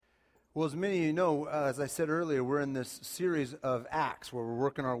Well, as many of you know, as I said earlier, we're in this series of Acts where we're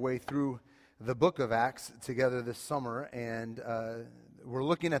working our way through the book of Acts together this summer, and we're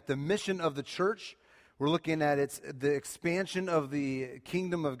looking at the mission of the church. We're looking at the expansion of the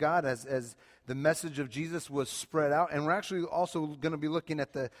kingdom of God as the message of Jesus was spread out. And we're actually also going to be looking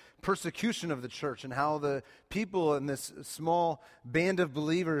at the persecution of the church and how the people in this small band of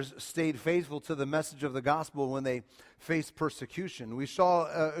believers stayed faithful to the message of the gospel when they faced persecution. We saw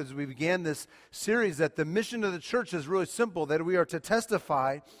as we began this series that the mission of the church is really simple, that we are to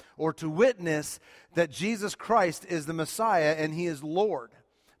testify or to witness that Jesus Christ is the Messiah and He is Lord.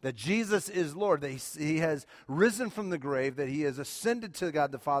 That Jesus is Lord, that he has risen from the grave, that He has ascended to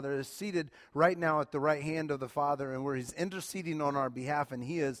God the Father, is seated right now at the right hand of the Father, and where He's interceding on our behalf, and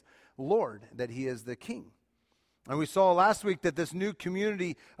He is Lord, that He is the King. And we saw last week that this new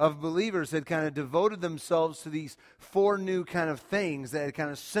community of believers had kind of devoted themselves to these four new kind of things that had kind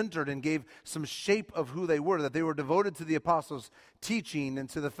of centered and gave some shape of who they were, that they were devoted to the apostles' teaching and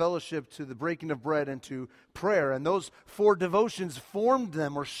to the fellowship, to the breaking of bread and to prayer. And those four devotions formed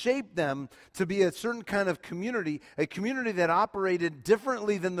them or shaped them to be a certain kind of community, a community that operated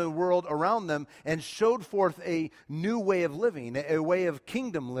differently than the world around them and showed forth a new way of living, a way of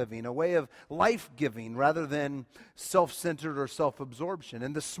kingdom living, a way of life-giving rather than self-centered or self-absorption.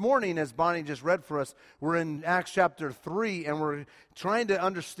 And this morning, as Bonnie just read for us, we're in Acts chapter 3, and we're trying to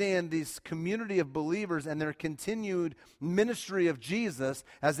understand this community of believers and their continued ministry of Jesus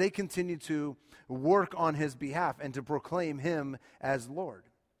as they continue to work on His behalf and to proclaim Him as Lord.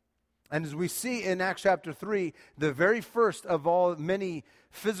 And as we see in Acts chapter 3, the very first of all many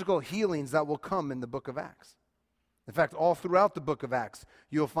physical healings that will come in the book of Acts. In fact, all throughout the book of Acts,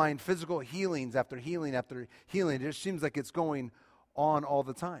 you'll find physical healings after healing after healing. It just seems like it's going on all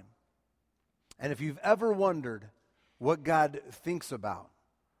the time. And if you've ever wondered what God thinks about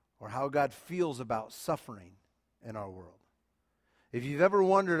or how God feels about suffering in our world, if you've ever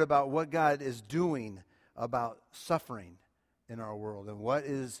wondered about what God is doing about suffering in our world and what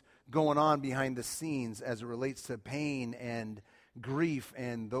is going on behind the scenes as it relates to pain and grief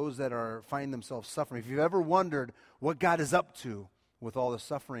and those that find themselves suffering, if you've ever wondered what God is up to with all the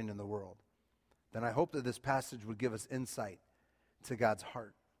suffering in the world, then I hope that this passage would give us insight to God's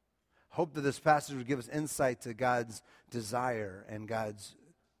heart. Hope that this passage would give us insight to God's desire and God's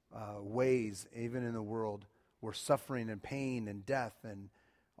ways, even in the world where suffering and pain and death and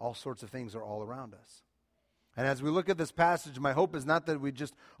all sorts of things are all around us. And as we look at this passage, my hope is not that we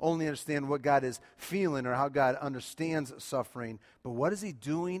just only understand what God is feeling or how God understands suffering, but what is He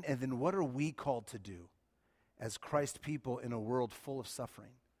doing, and then what are we called to do as Christ people in a world full of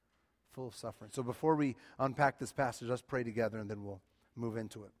suffering? Full of suffering. So before we unpack this passage, let's pray together and then we'll move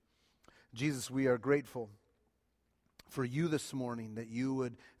into it. Jesus, we are grateful for You this morning, that You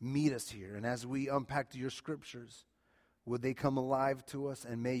would meet us here. And as we unpack Your scriptures, would they come alive to us,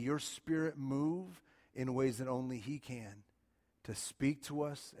 and may Your Spirit move in ways that only He can, to speak to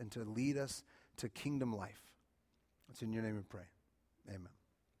us and to lead us to kingdom life. It's in Your name we pray. Amen.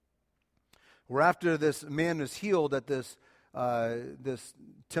 We're after this man is healed at this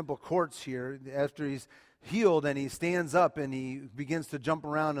temple courts here, after he's healed and he stands up and he begins to jump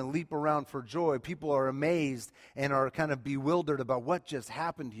around and leap around for joy. People are amazed and are kind of bewildered about what just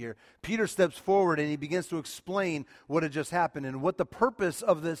happened here. Peter steps forward and he begins to explain what had just happened and what the purpose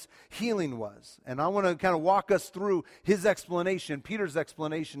of this healing was. And I want to kind of walk us through his explanation, Peter's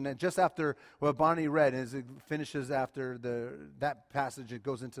explanation, and just after what Bonnie read, as it finishes after that passage, it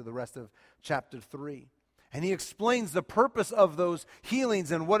goes into the rest of chapter 3. And he explains the purpose of those healings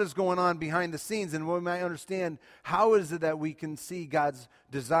and what is going on behind the scenes, and we might understand how is it that we can see God's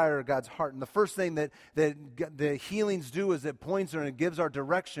desire, God's heart. And the first thing that the healings do is it points and it gives our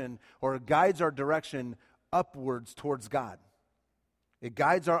direction or guides our direction upwards towards God. It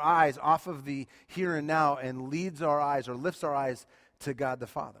guides our eyes off of the here and now and leads our eyes or lifts our eyes to God the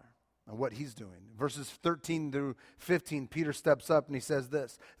Father and what He's doing. Verses 13 through 15, Peter steps up and he says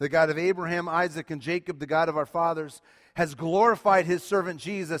this: "The God of Abraham, Isaac, and Jacob, the God of our fathers, has glorified His servant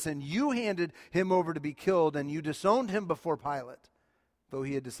Jesus, and you handed Him over to be killed, and you disowned Him before Pilate, though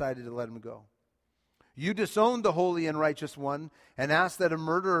He had decided to let Him go. You disowned the holy and righteous one and asked that a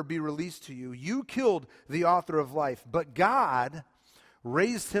murderer be released to you. You killed the author of life, but God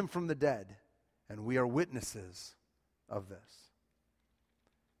raised Him from the dead, and we are witnesses of this."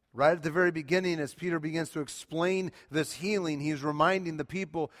 Right at the very beginning, as Peter begins to explain this healing, he's reminding the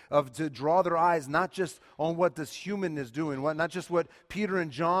people to draw their eyes not just on what this human is doing, not just what Peter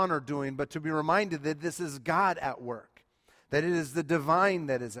and John are doing, but to be reminded that this is God at work. That it is the divine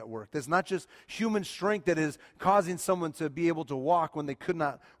that is at work. It's not just human strength that is causing someone to be able to walk when they could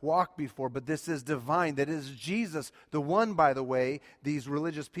not walk before, but this is divine. That is Jesus, the one, by the way, these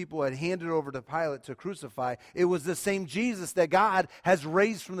religious people had handed over to Pilate to crucify. It was the same Jesus that God has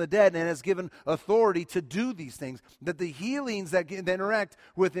raised from the dead and has given authority to do these things. That the healings that interact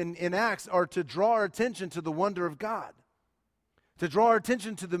with in Acts are to draw our attention to the wonder of God. To draw our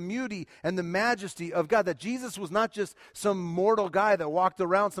attention to the beauty and the majesty of God. That Jesus was not just some mortal guy that walked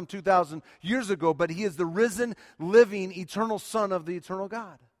around some 2,000 years ago, but he is the risen, living, eternal Son of the eternal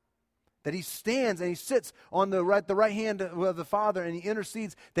God. That he stands and he sits on the right hand of the Father and he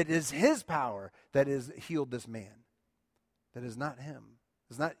intercedes. That it is his power that has healed this man. That is not him.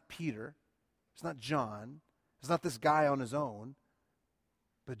 It's not Peter. It's not John. It's not this guy on his own.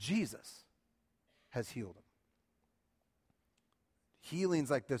 But Jesus has healed him. Healings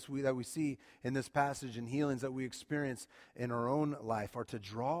like this that we see in this passage and healings that we experience in our own life are to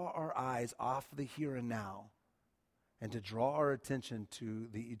draw our eyes off the here and now and to draw our attention to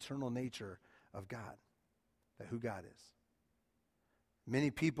the eternal nature of God, that who God is.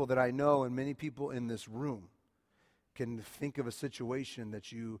 Many people that I know and many people in this room can think of a situation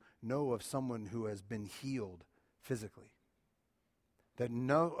that you know of someone who has been healed physically. That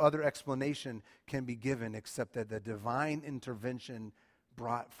no other explanation can be given except that the divine intervention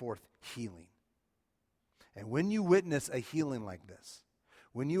brought forth healing. And when you witness a healing like this,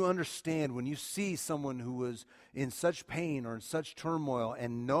 when you understand, when you see someone who was in such pain or in such turmoil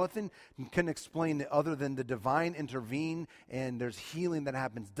and nothing can explain it other than the divine intervene and there's healing that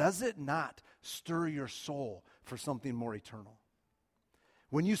happens, does it not stir your soul for something more eternal?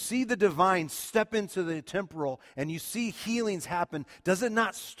 When you see the divine step into the temporal and you see healings happen, does it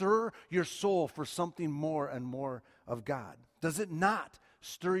not stir your soul for something more and more of God? Does it not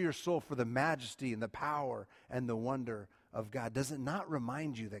stir your soul for the majesty and the power and the wonder of God? Does it not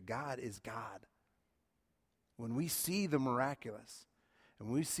remind you that God is God? When we see the miraculous and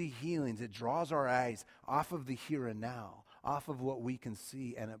we see healings, it draws our eyes off of the here and now, off of what we can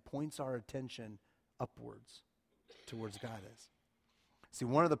see, and it points our attention upwards towards God is. See,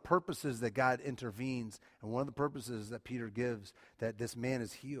 one of the purposes that God intervenes and one of the purposes that Peter gives that this man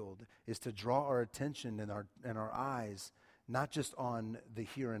is healed is to draw our attention and our eyes not just on the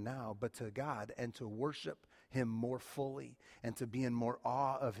here and now, but to God and to worship him more fully and to be in more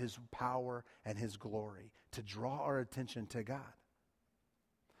awe of his power and his glory, to draw our attention to God.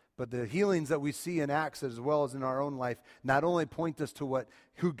 But the healings that we see in Acts as well as in our own life not only point us to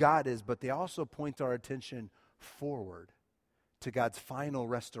who God is, but they also point our attention forward to God's final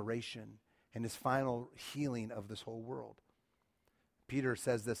restoration and his final healing of this whole world. Peter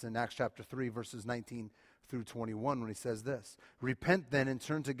says this in Acts chapter 3, verses 19 through 21, when he says this: "Repent then and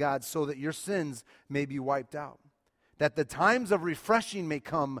turn to God so that your sins may be wiped out, that the times of refreshing may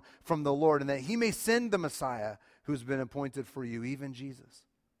come from the Lord, and that he may send the Messiah who's been appointed for you, even Jesus.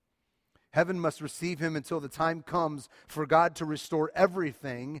 Heaven must receive him until the time comes for God to restore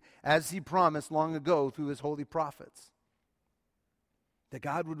everything as he promised long ago through his holy prophets." That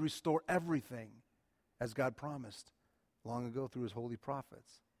God would restore everything as God promised long ago through his holy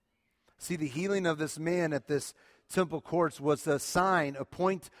prophets. See, the healing of this man at this temple courts was a sign, a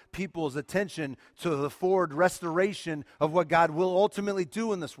point people's attention to the forward restoration of what God will ultimately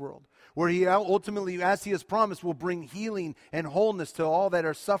do in this world. Where he ultimately, as he has promised, will bring healing and wholeness to all that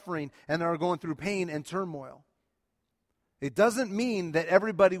are suffering and are going through pain and turmoil. It doesn't mean that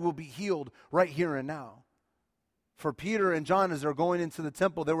everybody will be healed right here and now. For Peter and John, as they're going into the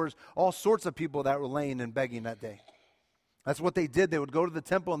temple, there was all sorts of people that were laying and begging that day. That's what they did. They would go to the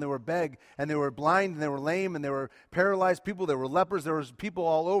temple and they would beg, and they were blind and they were lame and they were paralyzed people. There were lepers. There was people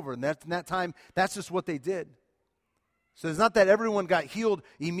all over. And in that time, that's just what they did. So it's not that everyone got healed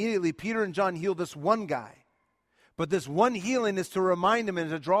immediately. Peter and John healed this one guy. But this one healing is to remind them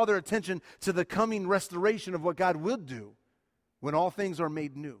and to draw their attention to the coming restoration of what God will do when all things are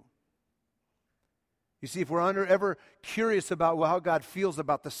made new. You see, if we're ever curious about how God feels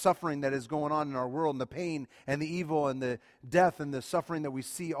about the suffering that is going on in our world and the pain and the evil and the death and the suffering that we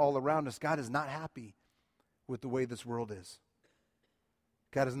see all around us, God is not happy with the way this world is.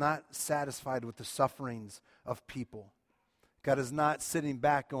 God is not satisfied with the sufferings of people. God is not sitting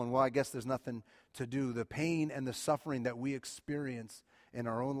back going, well, I guess there's nothing to do. The pain and the suffering that we experience in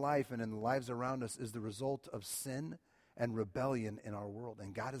our own life and in the lives around us is the result of sin and rebellion in our world.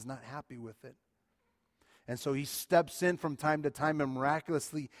 And God is not happy with it. And so he steps in from time to time and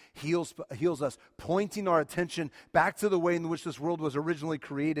miraculously heals us, pointing our attention back to the way in which this world was originally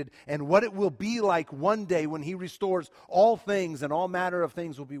created and what it will be like one day when he restores all things and all matter of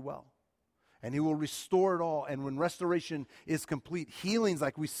things will be well. And he will restore it all. And when restoration is complete, healings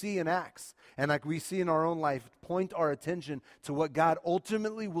like we see in Acts and like we see in our own life point our attention to what God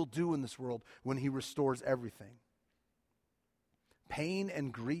ultimately will do in this world when he restores everything. Pain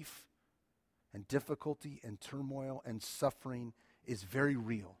and grief and difficulty and turmoil and suffering is very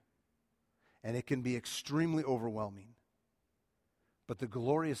real. And it can be extremely overwhelming. But the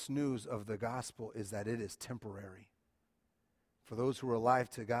glorious news of the gospel is that it is temporary. For those who are alive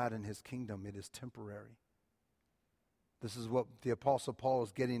to God and his kingdom, it is temporary. This is what the Apostle Paul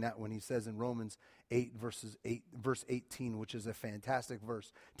is getting at when he says in Romans 8, verse 18, which is a fantastic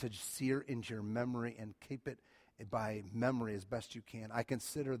verse, to sear into your memory and keep it by memory as best you can. I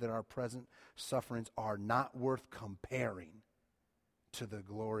consider that our present sufferings are not worth comparing to the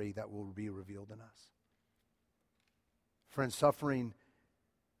glory that will be revealed in us. Friends, suffering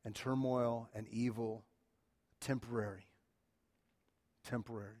and turmoil and evil, temporary.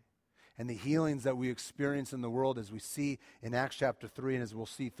 And the healings that we experience in the world, as we see in Acts chapter 3 and as we'll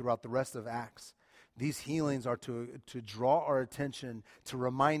see throughout the rest of Acts, these healings are to draw our attention, to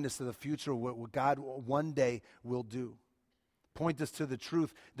remind us of the future, what God one day will do. Point us to the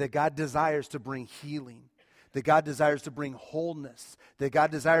truth that God desires to bring healing, that God desires to bring wholeness, that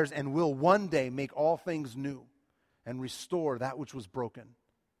God desires and will one day make all things new and restore that which was broken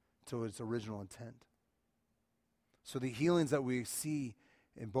to its original intent. So the healings that we see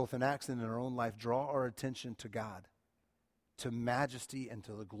in both in Acts and in our own life draw our attention to God, to majesty and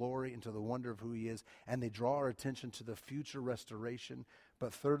to the glory and to the wonder of who he is, and they draw our attention to the future restoration.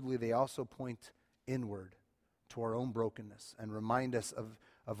 But thirdly, they also point inward to our own brokenness and remind us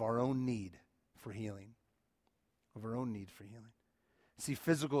of our own need for healing, See,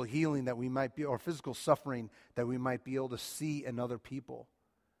 physical healing that we might be, or physical suffering that we might be able to see in other people,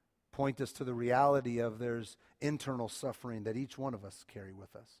 point us to the reality of there's internal suffering that each one of us carry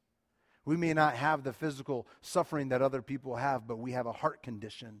with us. We may not have the physical suffering that other people have, but we have a heart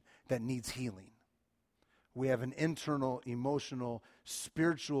condition that needs healing. We have an internal, emotional,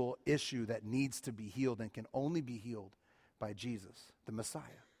 spiritual issue that needs to be healed and can only be healed by Jesus, the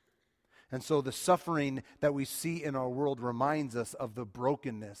Messiah. And so the suffering that we see in our world reminds us of the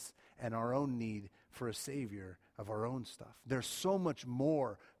brokenness and our own need for a Savior of our own stuff. There's so much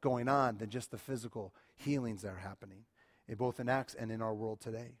more going on than just the physical healings that are happening, both in Acts and in our world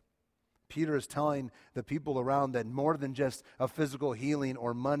today. Peter is telling the people around that more than just a physical healing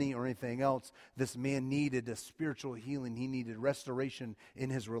or money or anything else, this man needed a spiritual healing. He needed restoration in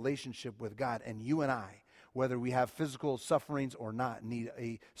his relationship with God. And you and I, whether we have physical sufferings or not, need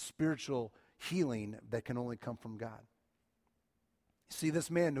a spiritual healing that can only come from God. See, this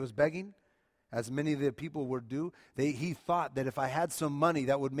man who was begging, as many of the people would do, he thought that if I had some money,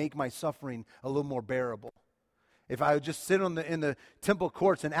 that would make my suffering a little more bearable. If I would just sit in the temple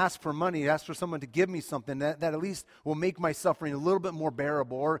courts and ask for money, ask for someone to give me something, that at least will make my suffering a little bit more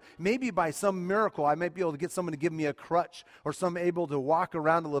bearable. Or maybe by some miracle, I might be able to get someone to give me a crutch, or someone able to walk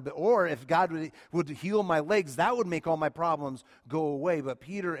around a little bit. Or if God would heal my legs, that would make all my problems go away. But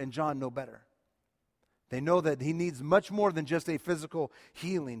Peter and John know better. They know that he needs much more than just a physical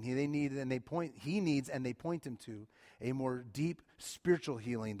healing. He needs and they point him to a more deep spiritual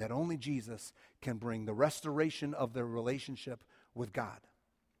healing that only Jesus can bring, the restoration of their relationship with God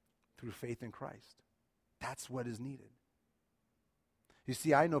through faith in Christ. That's what is needed. You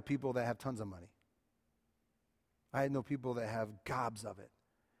see, I know people that have tons of money. I know people that have gobs of it,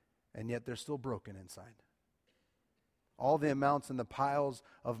 and yet they're still broken inside. All the amounts and the piles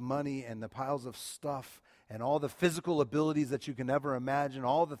of money and the piles of stuff and all the physical abilities that you can ever imagine,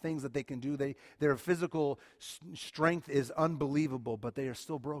 all the things that they can do, their physical strength is unbelievable, but they are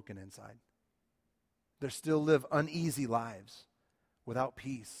still broken inside. They still live uneasy lives without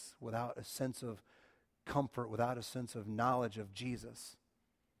peace, without a sense of comfort, without a sense of knowledge of Jesus.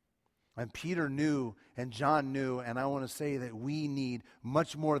 And Peter knew, and John knew, and I want to say that we need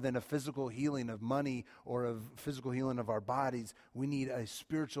much more than a physical healing of money or a physical healing of our bodies. We need a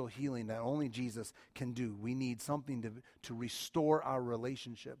spiritual healing that only Jesus can do. We need something to restore our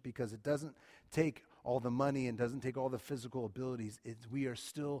relationship, because it doesn't take all the money and doesn't take all the physical abilities. We are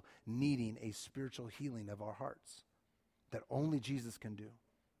still needing a spiritual healing of our hearts that only Jesus can do.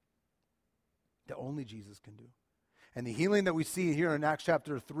 That only Jesus can do. And the healing that we see here in Acts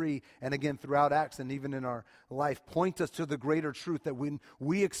chapter 3, and again throughout Acts and even in our life, point us to the greater truth that when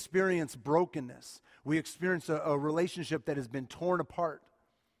we experience brokenness, we experience a relationship that has been torn apart,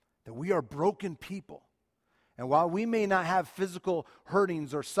 that we are broken people. And while we may not have physical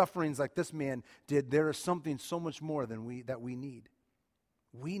hurtings or sufferings like this man did, there is something so much more than that we need.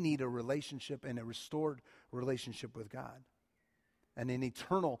 We need a relationship and a restored relationship with God. and an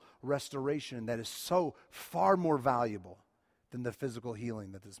eternal restoration that is so far more valuable than the physical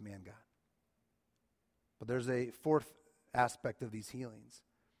healing that this man got. But there's a fourth aspect of these healings,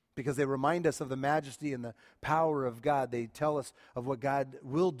 because they remind us of the majesty and the power of God. They tell us of what God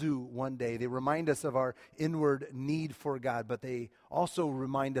will do one day. They remind us of our inward need for God, but they also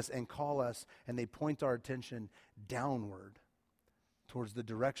remind us and call us, and they point our attention downward towards the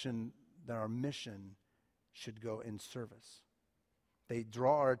direction that our mission should go in service. They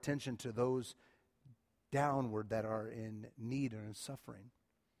draw our attention to those downward that are in need or in suffering.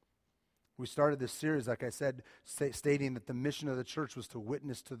 We started this series, like I said, stating that the mission of the church was to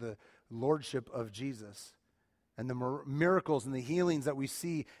witness to the lordship of Jesus. And the miracles and the healings that we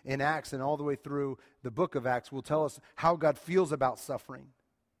see in Acts and all the way through the book of Acts will tell us how God feels about suffering.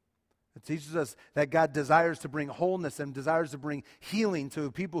 It teaches us that God desires to bring wholeness and desires to bring healing to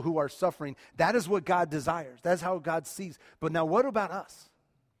people who are suffering. That is what God desires. That's how God sees. But now what about us?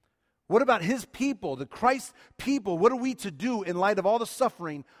 What about his people, the Christ people? What are we to do in light of all the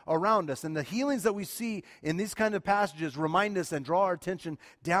suffering around us? And the healings that we see in these kind of passages remind us and draw our attention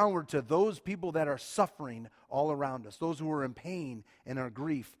downward to those people that are suffering all around us, those who are in pain and are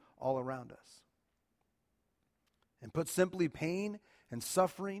grief all around us. And put simply, pain and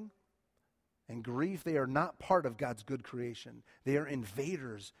suffering and grief, they are not part of God's good creation. They are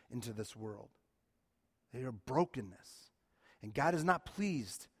invaders into this world. They are brokenness. And God is not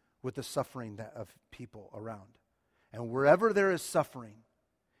pleased with the suffering of people around. And wherever there is suffering,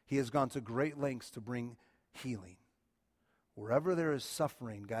 he has gone to great lengths to bring healing. Wherever there is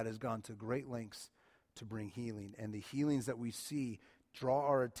suffering, God has gone to great lengths to bring healing. And the healings that we see draw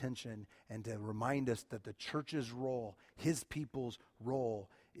our attention and to remind us that the church's role, his people's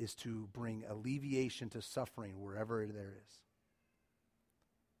role, is to bring alleviation to suffering wherever there is.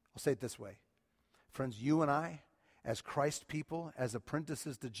 I'll say it this way. Friends, you and I, as Christ people, as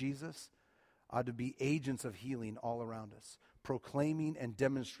apprentices to Jesus, ought to be agents of healing all around us, proclaiming and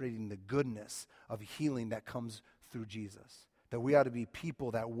demonstrating the goodness of healing that comes through Jesus. That we ought to be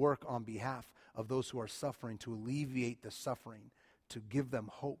people that work on behalf of those who are suffering to alleviate the suffering, to give them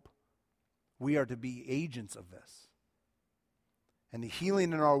hope. We are to be agents of this. And the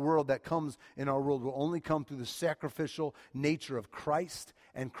healing in our world that comes in our world will only come through the sacrificial nature of Christ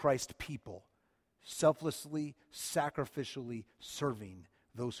and Christ people, selflessly, sacrificially serving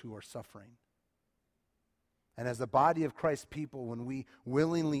those who are suffering. And as the body of Christ people, when we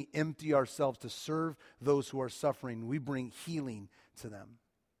willingly empty ourselves to serve those who are suffering, we bring healing to them.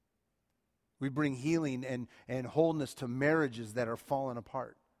 We bring healing and wholeness to marriages that are fallen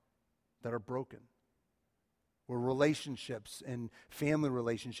apart, that are broken. Where relationships and family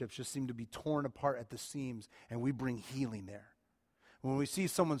relationships just seem to be torn apart at the seams, and we bring healing there. When we see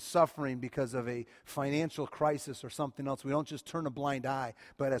someone suffering because of a financial crisis or something else, we don't just turn a blind eye,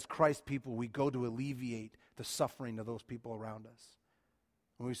 but as Christ people, we go to alleviate the suffering of those people around us.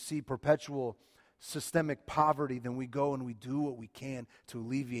 When we see perpetual systemic poverty, then we go and we do what we can to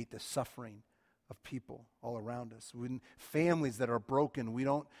alleviate the suffering of people all around us. When families that are broken, we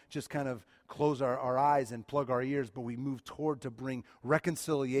don't just kind of close our eyes and plug our ears, but we move toward to bring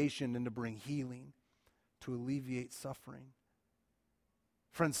reconciliation and to bring healing, to alleviate suffering.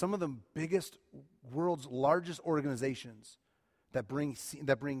 Friends, some of the biggest, world's largest organizations that bring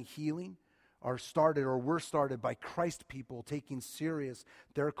healing are started or were started by Christ people taking serious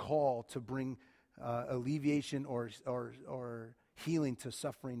their call to bring alleviation or healing to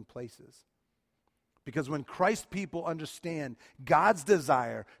suffering places. Because when Christ people understand God's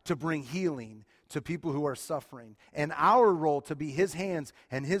desire to bring healing to people who are suffering, and our role to be his hands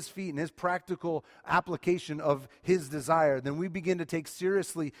and his feet and his practical application of his desire, then we begin to take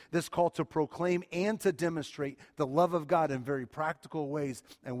seriously this call to proclaim and to demonstrate the love of God in very practical ways,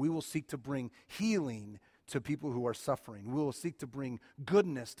 and we will seek to bring healing to people who are suffering. We will seek to bring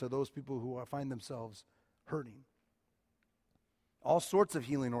goodness to those people who find themselves hurting. All sorts of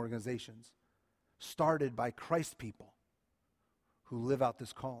healing organizations started by Christ people who live out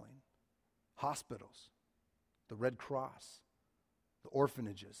this calling. Hospitals, the Red Cross, the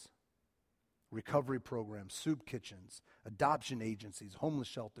orphanages, recovery programs, soup kitchens, adoption agencies, homeless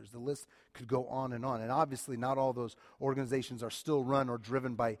shelters. The list could go on. And obviously not all those organizations are still run or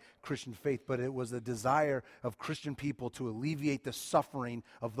driven by Christian faith, but it was a desire of Christian people to alleviate the suffering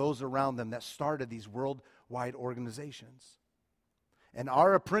of those around them that started these worldwide organizations. And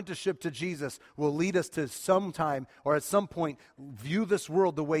our apprenticeship to Jesus will lead us to sometime or at some point view this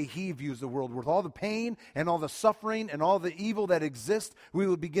world the way he views the world. With all the pain and all the suffering and all the evil that exists, we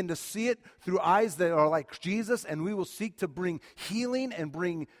will begin to see it through eyes that are like Jesus, and we will seek to bring healing and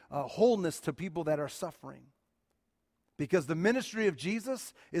bring wholeness to people that are suffering. Because the ministry of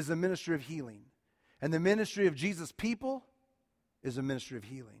Jesus is a ministry of healing. And the ministry of Jesus' people is a ministry of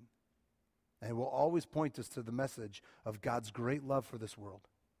healing. And it will always point us to the message of God's great love for this world,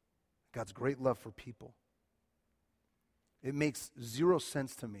 God's great love for people. It makes zero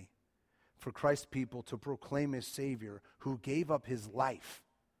sense to me for Christ's people to proclaim a Savior who gave up his life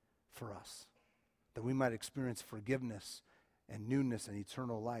for us, that we might experience forgiveness and newness and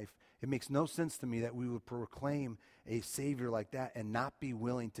eternal life. It makes no sense to me that we would proclaim a Savior like that and not be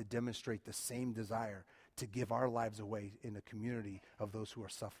willing to demonstrate the same desire to give our lives away in a community of those who are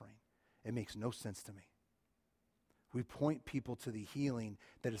suffering. It makes no sense to me. We point people to the healing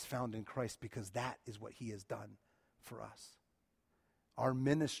that is found in Christ because that is what he has done for us. Our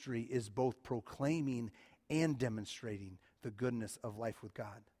ministry is both proclaiming and demonstrating the goodness of life with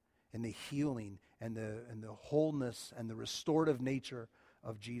God and the healing and the wholeness and the restorative nature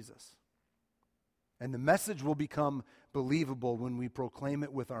of Jesus. And the message will become believable when we proclaim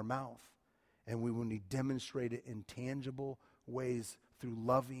it with our mouth and when we demonstrate it in tangible ways through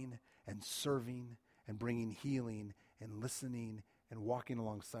loving and serving and bringing healing and listening and walking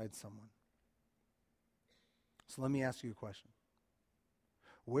alongside someone. So let me ask you a question.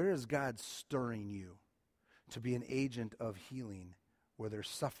 Where is God stirring you to be an agent of healing where there's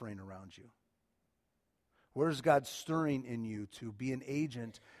suffering around you? Where is God stirring in you to be an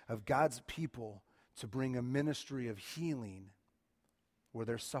agent of God's people to bring a ministry of healing where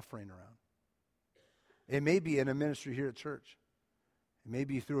there's suffering around? It may be in a ministry here at church. It may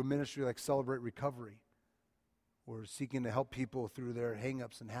be through a ministry like Celebrate Recovery. We're seeking to help people through their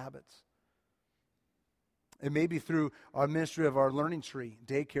hang-ups and habits. It may be through our ministry of our Learning Tree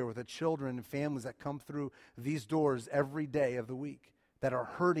daycare with the children and families that come through these doors every day of the week, that are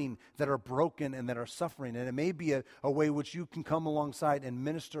hurting, that are broken, and that are suffering. And it may be a way which you can come alongside and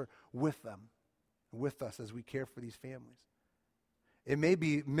minister with them, with us as we care for these families. It may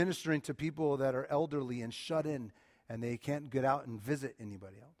be ministering to people that are elderly and shut in and they can't get out and visit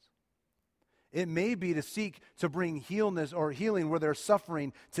anybody else. It may be to seek to bring healness or healing where they're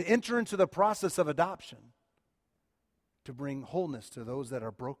suffering, to enter into the process of adoption, to bring wholeness to those that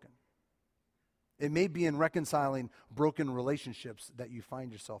are broken. It may be in reconciling broken relationships that you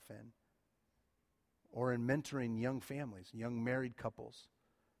find yourself in, or in mentoring young families, young married couples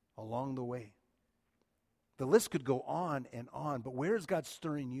along the way. The list could go on, but where is God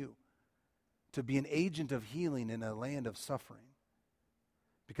stirring you to be an agent of healing in a land of suffering?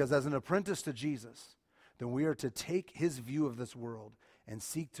 Because as an apprentice to Jesus, then we are to take his view of this world and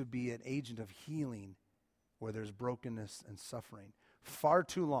seek to be an agent of healing where there's brokenness and suffering. Far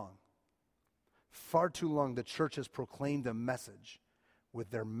too long, the church has proclaimed a message with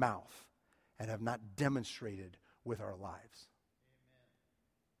their mouth and have not demonstrated with our lives.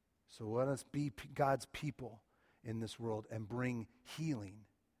 So let us be God's people in this world and bring healing,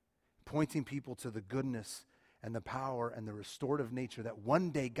 pointing people to the goodness and the power and the restorative nature that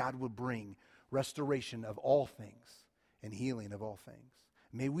one day God will bring restoration of all things and healing of all things.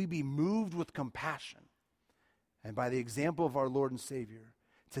 May we be moved with compassion and by the example of our Lord and Savior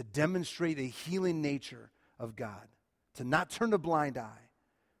to demonstrate a healing nature of God, to not turn a blind eye,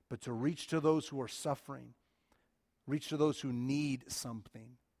 but to reach to those who are suffering, reach to those who need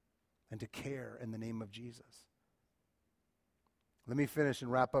something, and to care in the name of Jesus. Let me finish and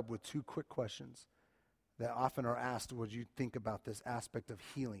wrap up with two quick questions that often are asked. What do you think about this aspect of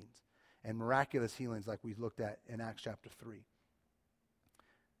healings and miraculous healings like we looked at in Acts chapter 3?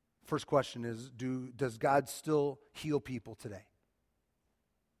 First question is, does God still heal people today?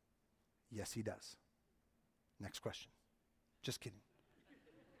 Yes, he does. Next question. Just kidding.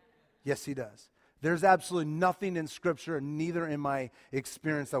 Yes, he does. There's absolutely nothing in Scripture, neither in my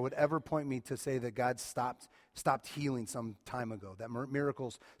experience, that would ever point me to say that God stopped healing some time ago, that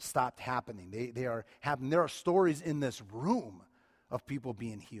miracles stopped happening. They are happening. There are stories in this room of people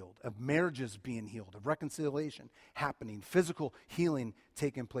being healed, of marriages being healed, of reconciliation happening, physical healing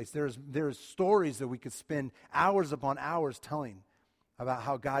taking place. There's stories that we could spend hours upon hours telling about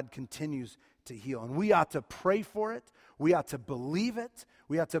how God continues to heal. And we ought to pray for it. We ought to believe it.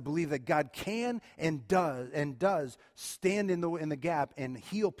 We ought to believe that God can and does stand in the gap and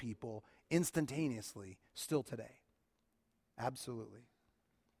heal people instantaneously still today. Absolutely.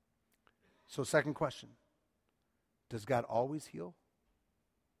 So second question, does God always heal?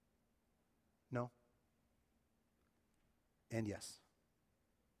 No. And yes.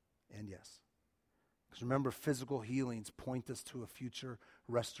 And yes. Because remember, physical healings point us to a future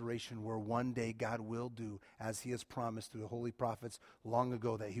restoration where one day God will do as he has promised through the holy prophets long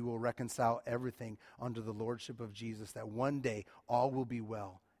ago, that he will reconcile everything under the lordship of Jesus, that one day all will be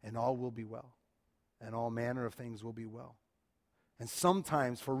well, and all will be well. and all manner of things will be well. And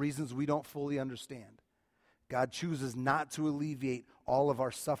sometimes, for reasons we don't fully understand, God chooses not to alleviate all of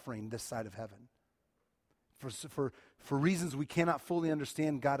our suffering this side of heaven. For reasons we cannot fully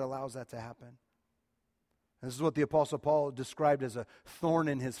understand, God allows that to happen. This is what the Apostle Paul described as a thorn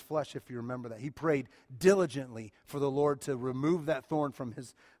in his flesh, if you remember that. He prayed diligently for the Lord to remove that thorn from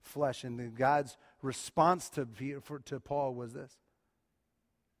his flesh. And God's response to Paul was this: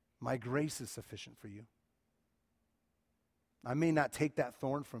 my grace is sufficient for you. I may not take that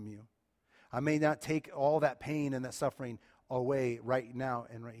thorn from you. I may not take all that pain and that suffering away right now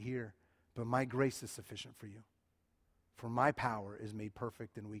and right here, but my grace is sufficient for you. For my power is made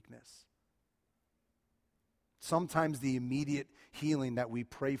perfect in weakness. Sometimes the immediate healing that we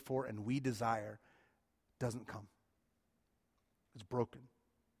pray for and we desire doesn't come. It's broken.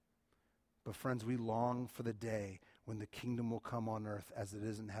 But friends, we long for the day when the kingdom will come on earth as it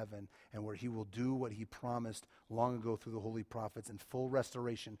is in heaven, and where he will do what he promised long ago through the holy prophets, and full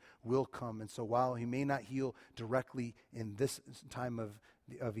restoration will come. And so while he may not heal directly in this time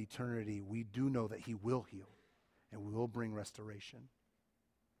of eternity, we do know that he will heal and we will bring restoration.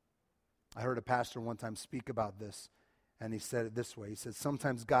 I heard a pastor one time speak about this, and he said it this way. He said,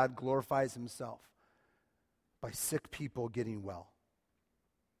 sometimes God glorifies himself by sick people getting well.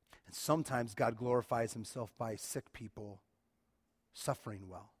 And sometimes God glorifies himself by sick people suffering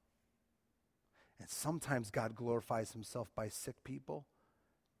well. And sometimes God glorifies himself by sick people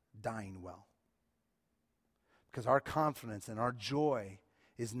dying well. Because our confidence and our joy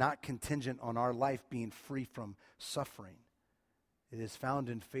is not contingent on our life being free from suffering. It is found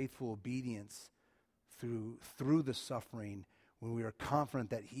in faithful obedience through the suffering, when we are confident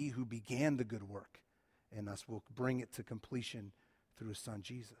that he who began the good work in us will bring it to completion through his son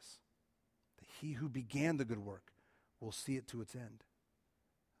Jesus. That he who began the good work will see it to its end.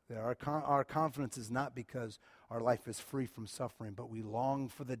 That our confidence is not because our life is free from suffering, but we long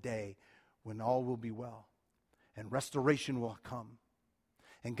for the day when all will be well and restoration will come.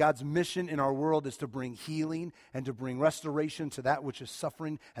 And God's mission in our world is to bring healing and to bring restoration to that which is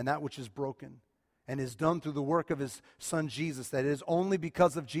suffering and that which is broken, and is done through the work of his son Jesus. That it is only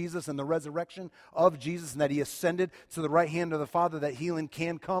because of Jesus and the resurrection of Jesus and that he ascended to the right hand of the Father that healing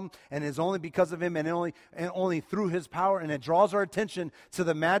can come, and it is only because of him and only through his power. And it draws our attention to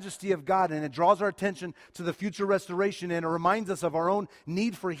the majesty of God, and it draws our attention to the future restoration, and it reminds us of our own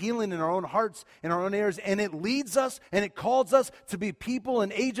need for healing in our own hearts and our own areas, and it leads us and it calls us to be people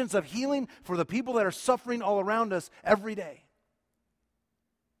and agents of healing for the people that are suffering all around us every day.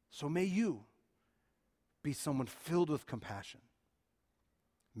 So may you be someone filled with compassion.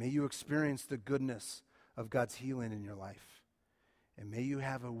 May you experience the goodness of God's healing in your life. And may you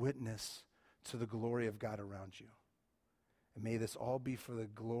have a witness to the glory of God around you. And may this all be for the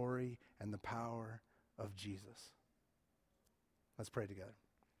glory and the power of Jesus. Let's pray together.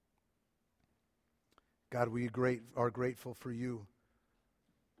 God, we are grateful for you,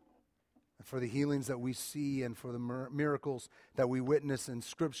 and for the healings that we see, and for the miracles that we witness in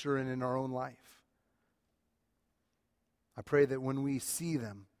Scripture and in our own life. I pray that when we see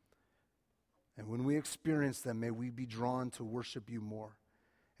them and when we experience them, may we be drawn to worship you more.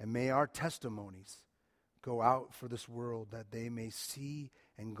 And may our testimonies go out for this world, that they may see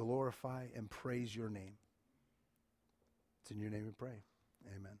and glorify and praise your name. It's in your name we pray.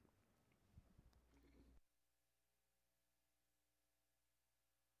 Amen.